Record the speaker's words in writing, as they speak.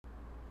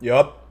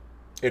Yup,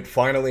 it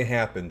finally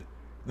happened.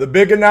 The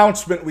big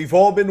announcement we've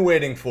all been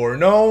waiting for.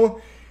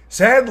 No,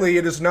 sadly,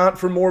 it is not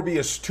for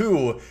Morbius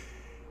 2.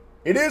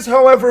 It is,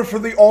 however, for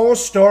the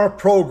All-Star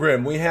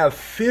program. We have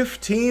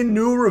 15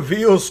 new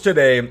reveals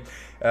today.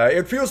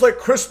 It feels like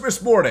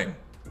Christmas morning.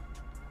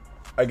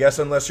 I guess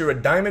unless you're a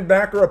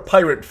Diamondback or a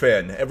Pirate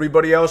fan.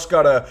 Everybody else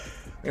got a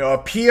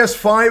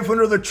PS5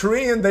 under the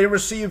tree, and they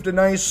received a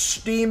nice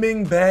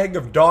steaming bag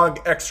of dog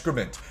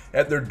excrement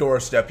at their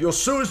doorstep. You'll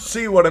soon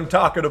see what I'm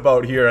talking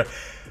about here.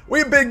 We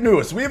have big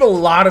news. We have a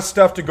lot of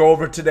stuff to go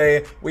over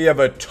today. We have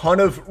a ton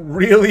of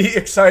really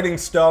exciting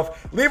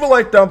stuff. Leave a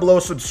like down below.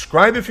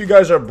 Subscribe if you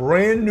guys are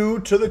brand new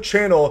to the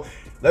channel.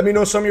 Let me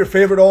know some of your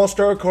favorite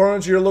All-Star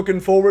cards you're looking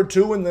forward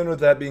to. And then with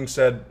that being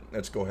said,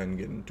 let's go ahead and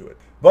get into it.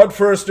 But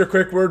first, a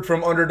quick word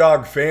from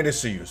Underdog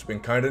Fantasy, who's been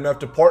kind enough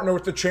to partner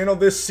with the channel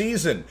this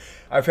season.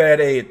 I've had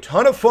a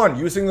ton of fun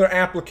using their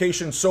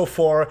application so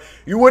far.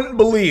 You wouldn't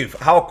believe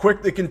how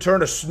quick they can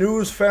turn a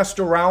snooze fest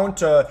around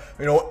to,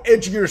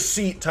 edge of your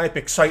seat type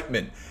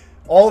excitement.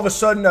 All of a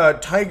sudden,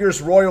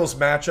 Tigers-Royals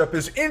matchup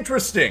is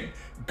interesting.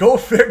 Go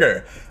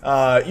figure.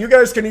 You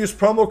guys can use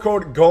promo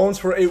code GOMES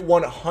for a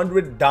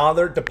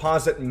 $100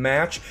 deposit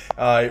match.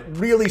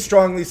 Really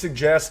strongly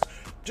suggest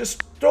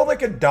just throw like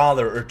 $1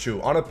 or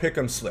 $2 on a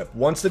pick'em slip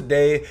once a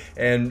day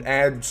and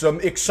add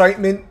some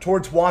excitement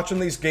towards watching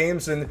these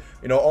games and,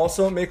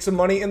 also make some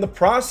money in the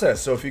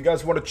process. So if you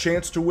guys want a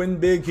chance to win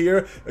big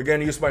here,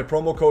 again, use my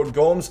promo code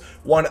GOMES,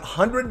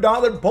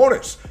 $100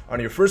 bonus on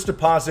your first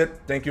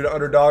deposit. Thank you to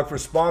Underdog for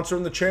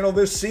sponsoring the channel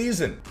this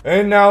season.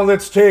 And now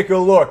let's take a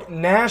look.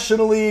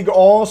 National League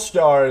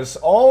All-Stars,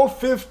 all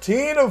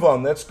 15 of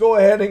them. Let's go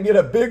ahead and get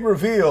a big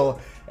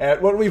reveal at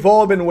what we've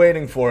all been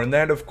waiting for, and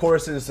that, of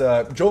course, is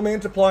Joe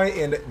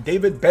Mantiply and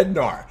David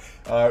Bednar,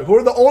 who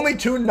are the only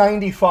two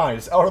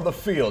 95s out of the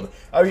field.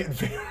 I mean,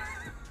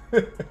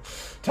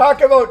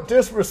 talk about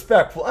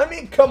disrespectful. I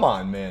mean, come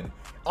on, man.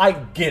 I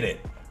get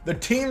it. The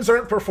teams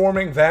aren't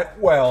performing that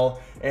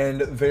well,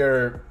 and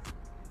they're,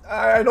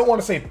 I don't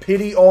want to say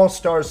pity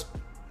All-Stars.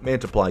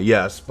 Mantiply,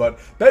 yes, but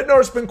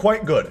Bednar's been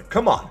quite good.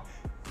 Come on.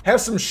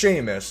 Have some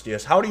shame,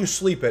 STS. How do you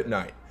sleep at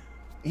night?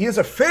 He has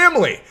a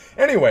family.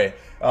 Anyway,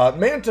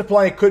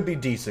 Mantiply could be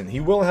decent. He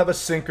will have a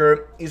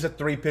sinker. He's a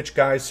 3-pitch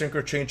guy.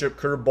 Sinker, changeup,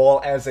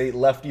 curveball as a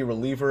lefty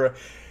reliever.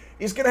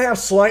 He's going to have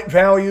slight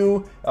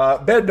value.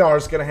 Bednar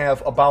is going to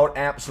have about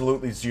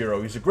absolutely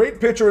zero. He's a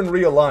great pitcher in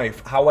real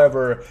life.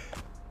 However,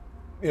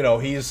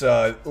 he's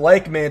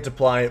like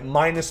Mantiply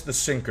minus the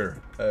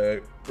sinker.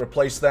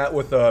 Replace that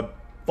with a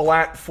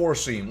flat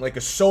four-seam, like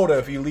a soda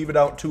if you leave it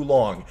out too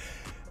long.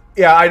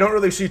 Yeah, I don't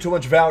really see too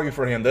much value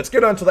for him. Let's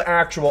get on to the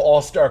actual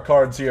All-Star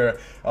cards here.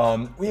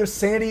 We have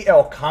Sandy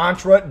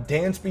Alcantara,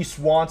 Dansby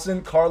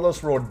Swanson, Carlos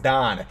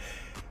Rodon.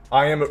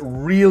 I am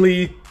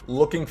really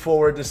looking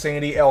forward to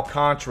Sandy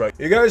Alcantara.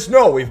 You guys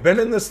know we've been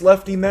in this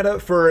lefty meta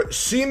for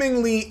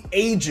seemingly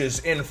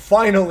ages, and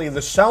finally the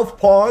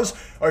Southpaws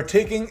are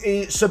taking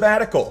a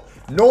sabbatical.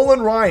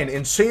 Nolan Ryan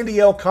and Sandy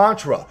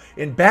Alcantara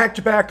in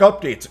back-to-back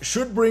updates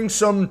should bring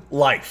some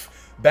life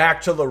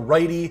back to the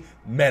righty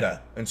meta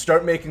and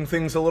start making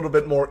things a little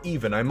bit more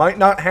even. I might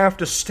not have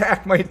to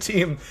stack my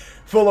team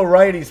full of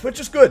righties, which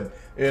is good.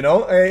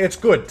 It's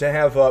good to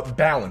have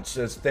balance,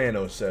 as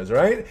Thanos says,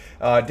 right?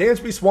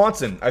 Dansby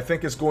Swanson, I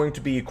think, is going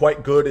to be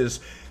quite good. His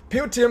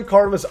POTM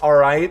card was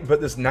alright,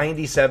 but this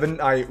 97,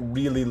 I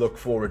really look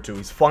forward to.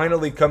 He's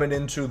finally coming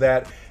into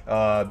that,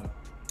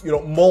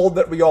 mold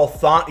that we all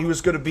thought he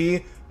was going to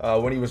be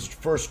when he was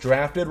first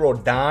drafted.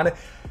 Rodon.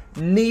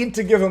 Need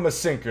to give him a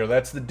sinker.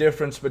 That's the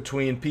difference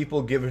between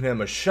people giving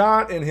him a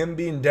shot and him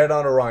being dead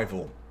on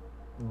arrival.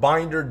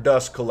 Binder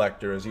dust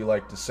collector, as you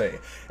like to say.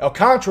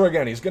 Alcantara,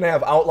 again, he's going to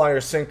have outlier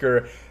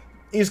sinker.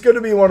 He's going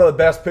to be one of the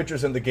best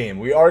pitchers in the game.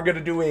 We are going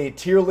to do a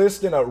tier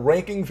list and a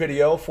ranking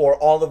video for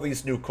all of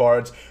these new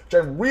cards, which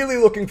I'm really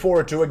looking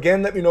forward to.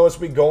 Again, let me know as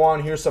we go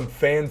on here some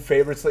fan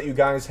favorites that you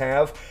guys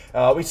have.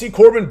 We see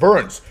Corbin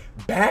Burns,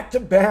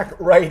 back-to-back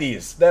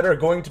righties that are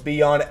going to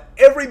be on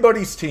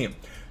everybody's team.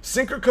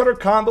 Sinker cutter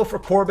combo for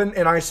Corbin,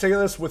 and I say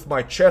this with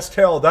my chest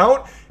held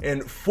out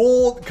and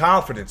full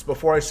confidence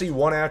before I see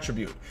one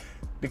attribute.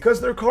 Because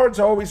their cards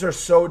always are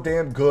so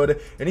damn good,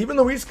 and even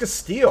Luis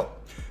Castillo.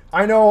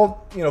 I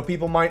know,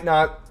 people might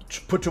not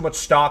put too much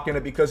stock in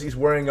it because he's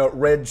wearing a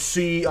red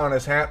C on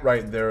his hat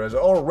right there as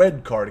a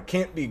red card. It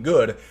can't be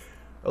good.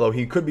 Although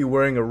he could be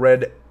wearing a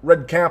red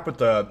cap with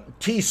the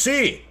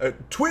TC. A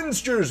Twins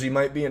jersey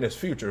might be in his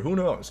future. Who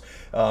knows?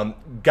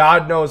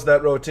 God knows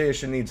that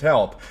rotation needs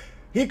help.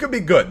 He could be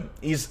good.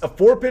 He's a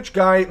 4-pitch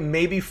guy,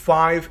 maybe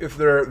 5 if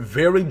they're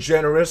very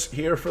generous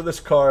here for this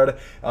card.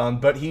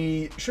 But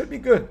he should be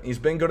good. He's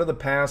been good in the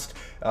past.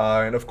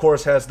 And of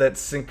course has that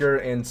sinker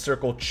and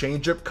circle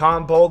changeup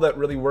combo that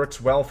really works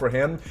well for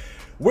him.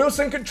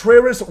 Wilson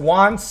Contreras,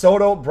 Juan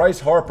Soto, Bryce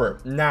Harper.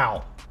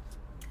 Now,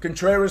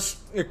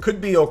 Contreras, it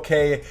could be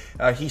okay.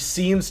 He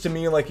seems to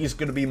me like he's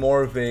going to be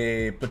more of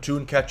a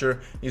platoon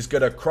catcher. He's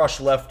going to crush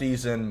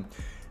lefties and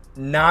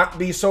not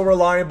be so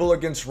reliable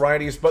against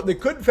righties, but they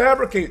could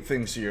fabricate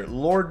things here.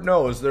 Lord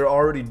knows they're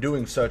already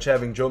doing such,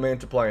 having Joe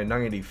Mantiply a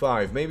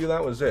 95. Maybe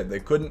that was it. They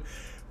couldn't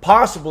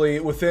possibly,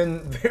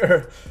 within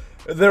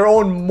their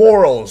own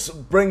morals,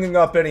 bringing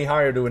up any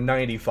higher to a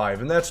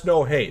 95, and that's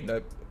no hate.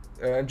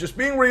 I'm just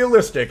being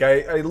realistic.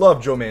 I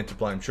love Joe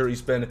Mantiply. I'm sure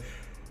he's been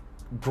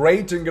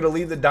great and going to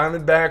lead the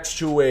Diamondbacks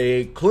to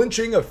a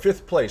clinching of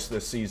 5th place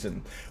this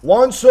season.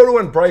 Juan Soto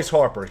and Bryce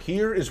Harper.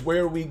 Here is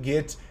where we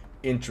get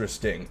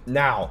interesting.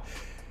 Now,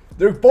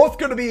 they're both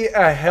going to be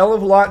a hell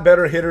of a lot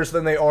better hitters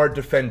than they are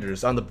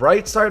defenders. On the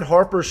bright side,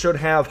 Harper should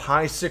have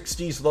high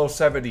 60s, low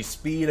 70s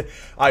speed.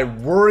 I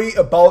worry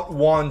about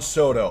Juan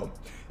Soto.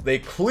 They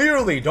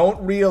clearly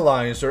don't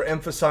realize or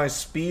emphasize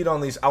speed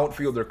on these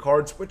outfielder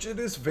cards, which it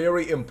is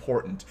very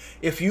important.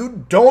 If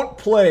you don't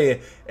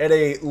play at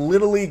a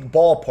Little League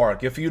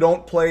ballpark, if you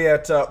don't play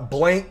at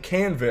blank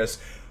canvas,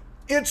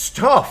 it's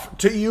tough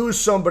to use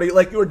somebody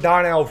like your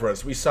Don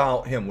Alvarez. We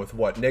saw him with,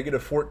 what,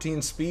 negative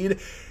 14 speed?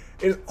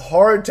 It's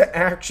hard to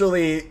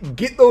actually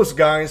get those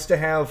guys to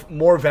have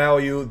more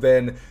value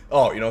than,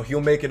 oh, you know,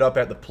 he'll make it up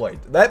at the plate.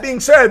 That being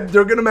said,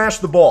 they're going to mash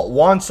the ball.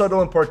 Juan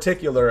Soto in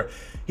particular,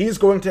 he's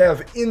going to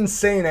have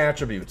insane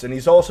attributes, and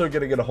he's also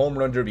going to get a home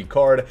run derby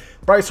card.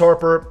 Bryce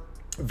Harper,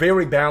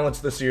 very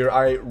balanced this year.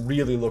 I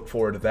really look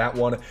forward to that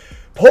one.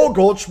 Paul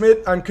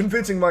Goldschmidt, I'm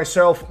convincing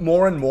myself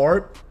more and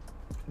more,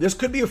 this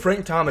could be a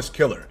Frank Thomas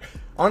killer.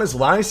 On his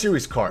live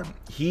series card,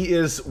 he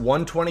is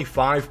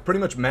 125, pretty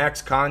much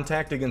max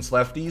contact against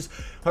lefties,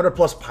 100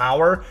 plus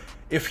power.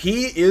 If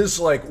he is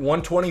like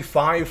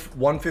 125,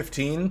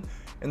 115,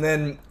 and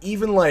then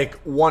even like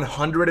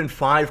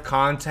 105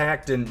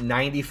 contact and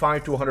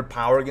 95 to 100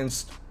 power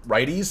against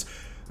righties,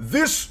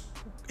 this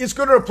is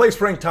going to replace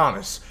Frank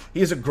Thomas.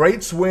 He has a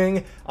great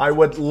swing. I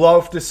would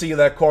love to see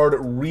that card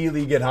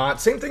really get hot.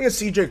 Same thing as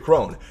CJ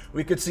Cron.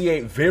 We could see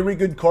a very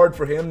good card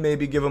for him.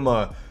 Maybe give him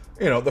a,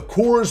 you know, the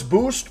Coors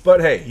boost, but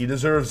hey, he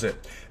deserves it.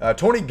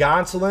 Tony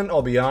Gonsolin,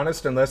 I'll be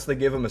honest, unless they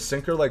give him a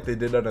sinker like they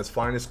did on his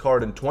finest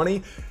card in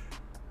 20,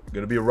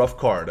 going to be a rough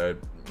card.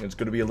 It's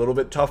going to be a little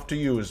bit tough to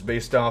use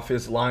based off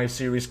his live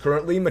series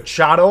currently.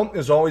 Machado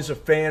is always a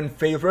fan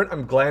favorite.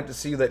 I'm glad to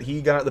see that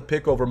he got the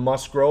pick over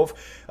Musgrove.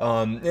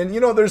 And, you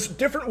know, there's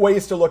different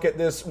ways to look at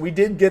this. We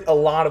did get a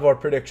lot of our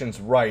predictions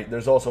right.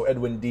 There's also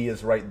Edwin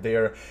Diaz right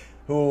there,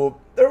 who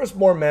there was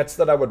more Mets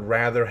that I would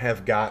rather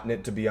have gotten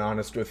it, to be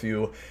honest with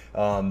you.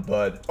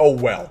 But, oh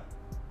well.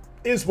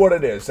 Is what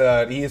it is.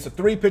 He is a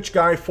 3-pitch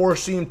guy,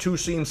 4-seam,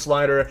 2-seam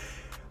slider.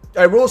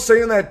 I will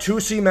say in that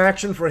 2-seam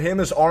action for him,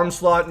 his arm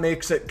slot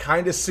makes it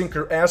kind of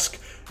sinker-esque.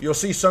 You'll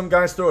see some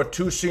guys throw a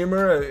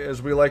 2-seamer,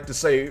 as we like to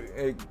say.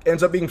 It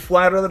ends up being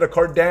flatter than a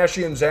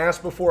Kardashian's ass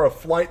before a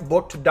flight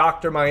booked to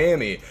Dr.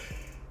 Miami.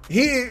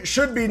 He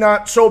should be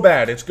not so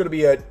bad. It's going to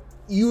be a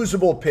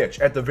usable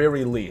pitch at the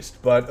very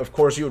least. But, of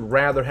course, you would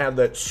rather have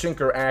that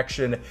sinker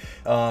action.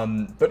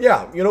 But,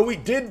 yeah, you know, we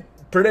did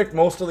predict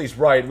most of these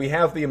right. We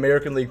have the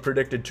American League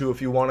predicted too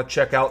if you want to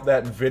check out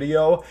that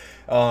video.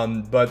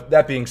 But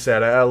that being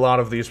said, a lot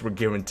of these were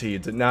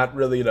guaranteed. Not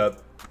really to,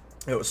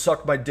 you know,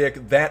 suck my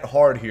dick that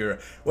hard here.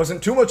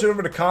 Wasn't too much of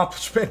an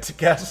accomplishment to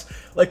guess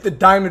like the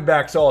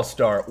Diamondbacks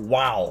All-Star.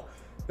 Wow.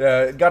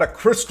 Got a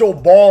crystal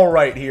ball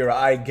right here,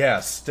 I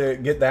guess, to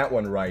get that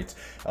one right.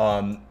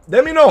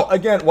 Let me know,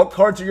 again, what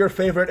cards are your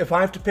favorite. If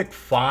I have to pick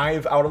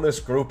 5 out of this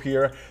group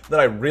here that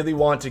I really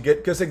want to get,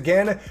 because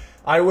again,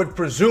 I would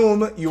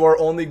presume you are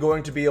only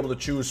going to be able to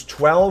choose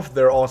 12.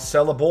 They're all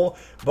sellable,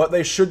 but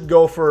they should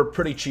go for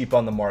pretty cheap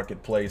on the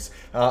marketplace.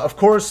 Of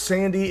course,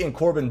 Sandy and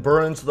Corbin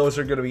Burns, those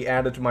are going to be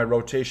added to my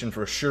rotation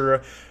for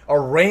sure. A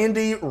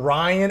Randy,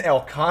 Ryan,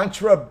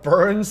 Alcantara,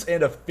 Burns,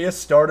 and a 5th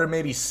starter,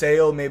 maybe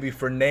Sale, maybe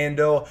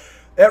Fernando.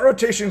 That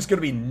rotation is going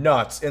to be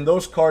nuts, and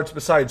those cards,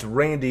 besides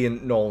Randy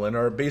and Nolan,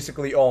 are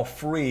basically all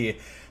free.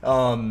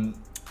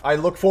 I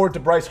look forward to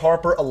Bryce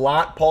Harper a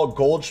lot, Paul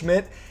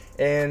Goldschmidt,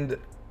 and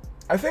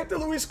I think the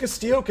Luis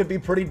Castillo could be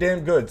pretty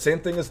damn good. Same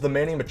thing as the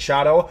Manny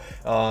Machado.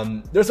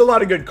 There's a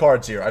lot of good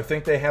cards here. I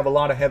think they have a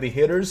lot of heavy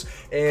hitters,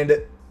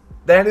 and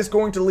that is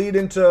going to lead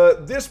into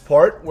this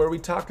part where we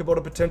talk about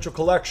a potential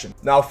collection.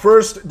 Now,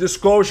 first,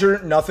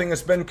 disclosure, nothing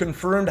has been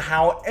confirmed.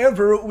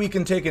 However, we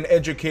can take an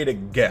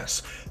educated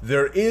guess.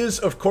 There is,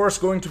 of course,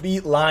 going to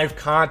be live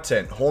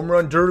content. Home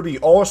Run Derby,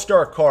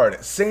 All-Star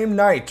card, same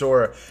night,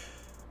 or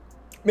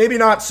maybe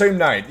not same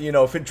night. You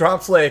know, if it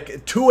drops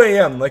like 2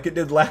 a.m. like it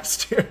did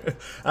last year,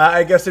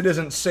 I guess it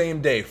isn't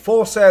same day.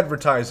 False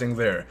advertising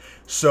there,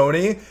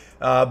 Sony.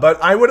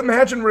 But I would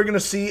imagine we're going to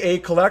see a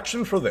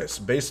collection for this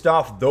based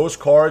off those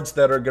cards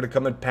that are going to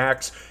come in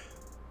packs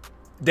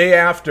day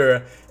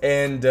after,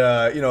 and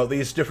you know,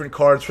 these different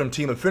cards from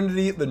Team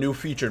Affinity, the new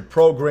featured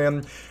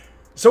program.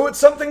 So it's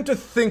something to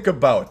think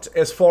about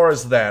as far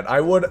as that.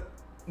 I would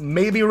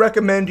maybe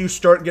recommend you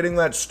start getting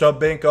that stub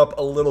bank up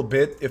a little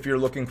bit if you're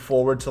looking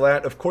forward to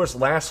that. Of course,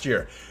 last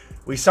year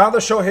we saw the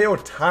Shohei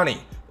Ohtani.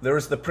 There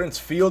was the Prince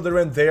Fielder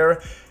in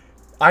there.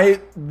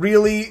 I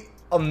really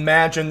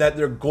imagine that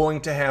they're going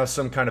to have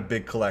some kind of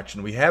big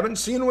collection. We haven't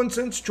seen one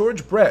since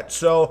George Brett,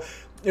 so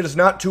it is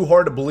not too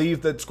hard to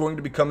believe that's going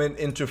to be coming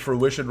into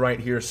fruition right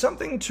here.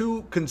 Something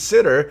to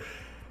consider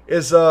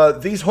is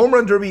these Home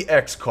Run Derby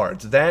X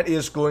cards. That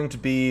is going to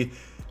be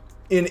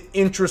an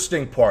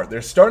interesting part.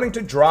 They're starting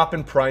to drop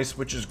in price,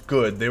 which is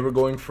good. They were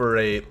going for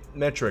a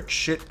metric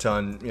shit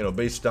ton, you know,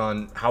 based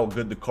on how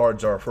good the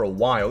cards are for a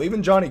while.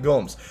 Even Johnny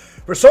Gomes,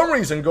 for some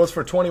reason, goes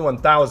for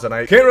 21,000.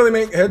 I can't really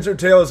make heads or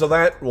tails of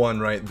that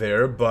one right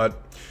there,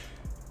 but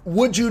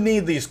would you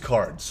need these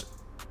cards?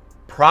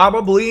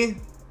 Probably,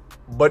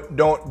 but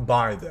don't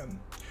buy them.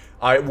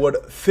 I would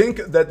think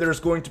that there's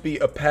going to be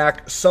a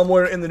pack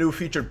somewhere in the new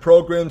featured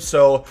program,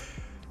 so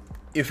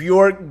if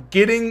you're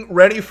getting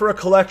ready for a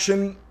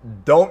collection,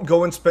 don't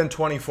go and spend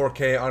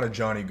 24K on a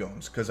Johnny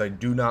Gomes, because I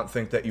do not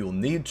think that you'll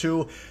need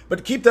to.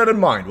 But keep that in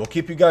mind. We'll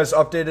keep you guys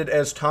updated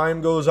as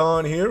time goes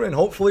on here, and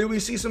hopefully we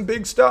see some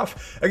big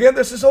stuff. Again,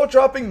 this is all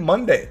dropping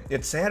Monday.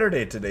 It's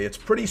Saturday today. It's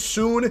pretty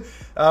soon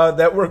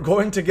that we're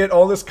going to get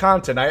all this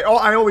content. I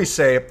always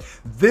say,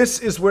 this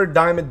is where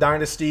Diamond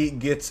Dynasty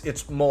gets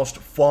its most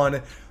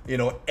fun. You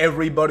know,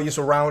 everybody's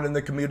around in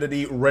the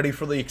community, ready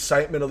for the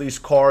excitement of these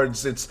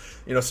cards. It's,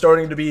 you know,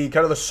 starting to be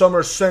kind of the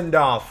summer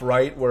send-off,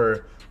 right?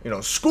 Where, you know,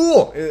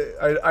 school,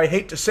 I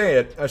hate to say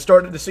it, I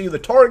started to see the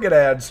Target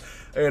ads,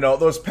 you know,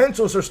 those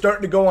pencils are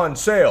starting to go on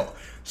sale.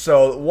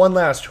 So, one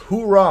last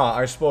hoorah,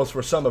 I suppose,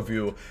 for some of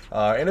you.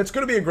 And it's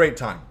going to be a great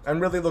time. I'm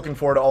really looking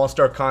forward to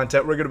All-Star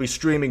content. We're going to be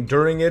streaming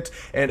during it.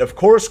 And, of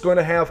course, going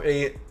to have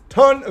a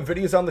ton of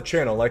videos on the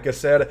channel. Like I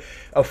said,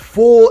 a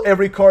full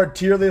every card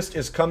tier list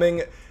is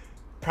coming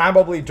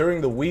probably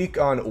during the week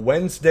on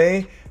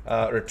Wednesday,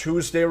 or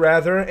Tuesday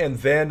rather, and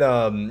then,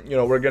 you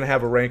know, we're going to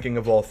have a ranking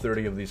of all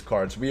 30 of these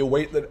cards. We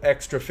await the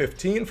extra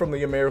 15 from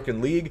the American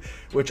League,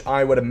 which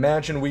I would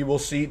imagine we will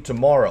see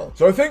tomorrow.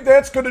 So I think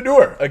that's going to do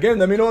it. Again,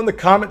 let me know in the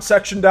comment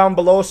section down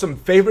below some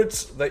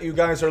favorites that you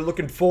guys are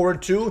looking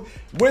forward to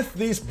with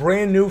these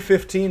brand new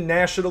 15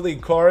 National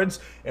League cards,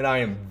 and I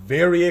am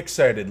very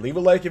excited. Leave a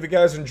like if you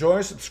guys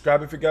enjoy,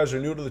 subscribe if you guys are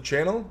new to the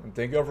channel, and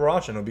thank you all for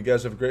watching. I hope you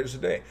guys have a great rest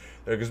of the day.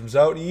 There goes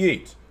out,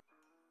 yeet.